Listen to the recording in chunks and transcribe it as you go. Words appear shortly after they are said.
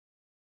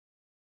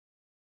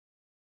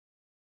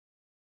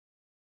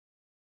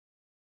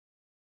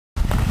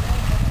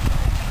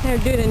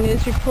They're doing a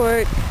news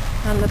report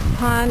on the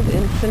pond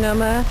in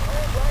Sonoma.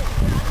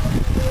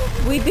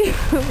 We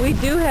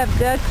do have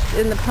ducks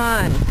in the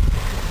pond.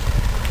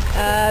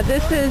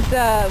 This is,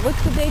 what's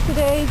the date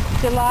today?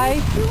 July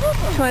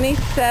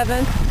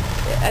 27th.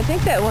 I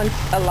think that one's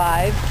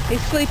alive.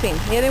 He's sleeping.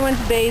 The other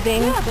one's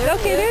bathing. Yeah,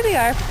 okay, there they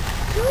are.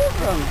 Two of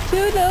them.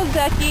 Two little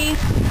duckies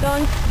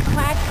going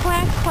quack,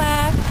 quack,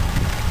 quack.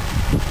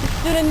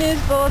 Just did a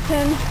news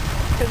bulletin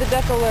for the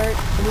duck alert.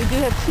 We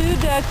do have two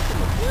ducks.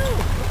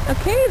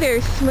 Okay,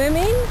 they're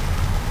swimming.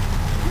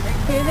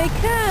 Here they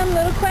come,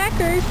 little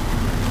quackers.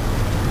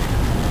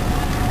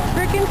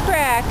 Frickin'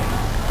 quack.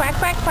 Quack,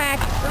 quack, quack.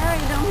 Sorry,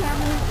 you don't have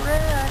any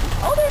bread.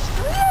 Oh, there's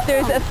three of them.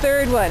 There's a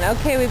third one.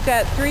 Okay, we've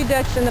got 3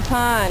 ducks in the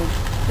pond.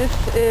 This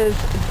is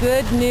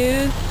good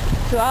news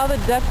to all the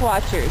duck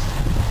watchers.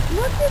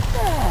 Look at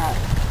that.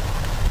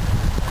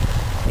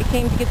 They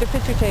came to get their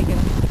picture taken.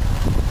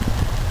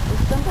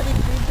 Does somebody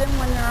feed them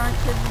when there aren't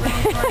kids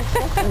around trying to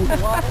take them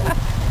to water?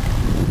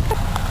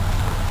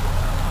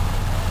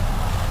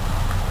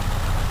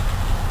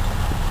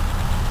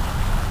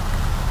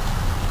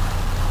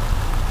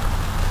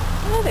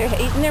 Oh, they're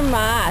eating their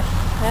moss.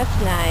 That's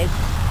nice.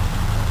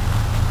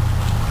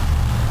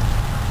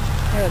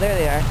 Oh, there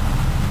they are.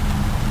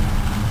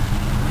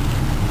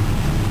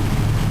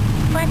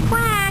 Quack,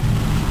 quack.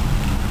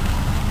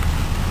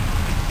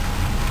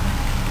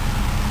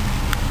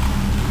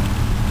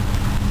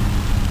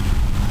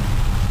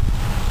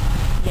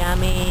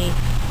 Yummy.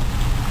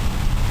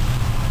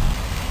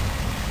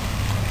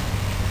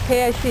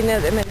 Okay, I see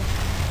another. I'm going to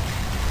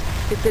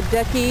get the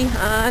ducky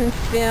on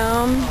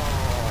film.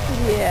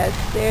 Yes,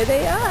 there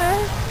they are.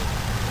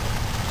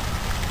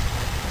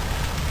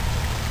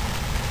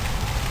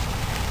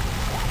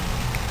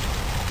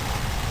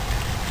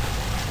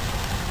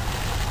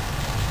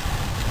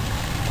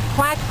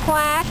 Quack,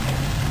 quack.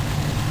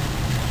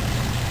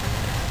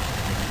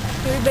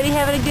 Everybody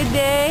having a good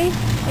day?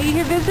 Are you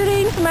here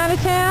visiting from out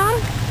of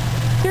town?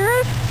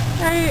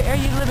 Tourists? Or are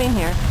you living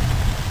here?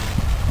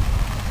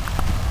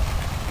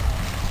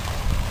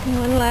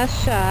 One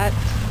last shot.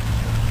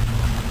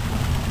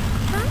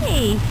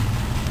 Hi.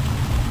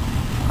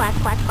 Quack,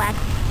 quack, quack.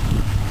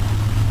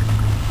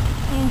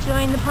 You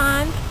enjoying the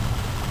pond?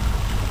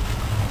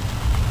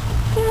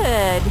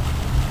 Good.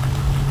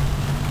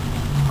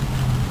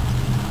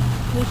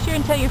 Be sure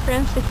and tell your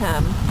friends to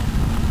come.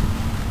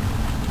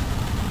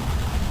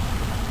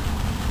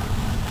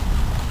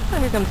 Oh,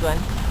 here comes one.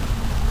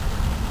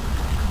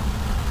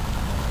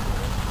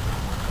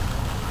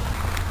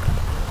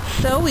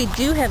 So we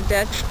do have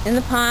ducks in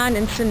the pond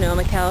in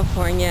Sonoma,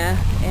 California,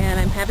 and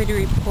I'm happy to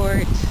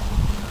report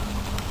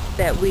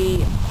that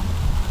we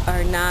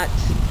are not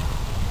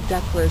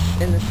duckless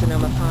in the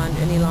Sonoma Pond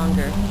any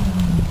longer.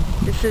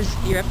 This is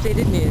your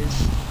updated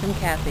news from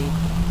Kathy.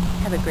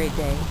 Have a great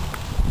day.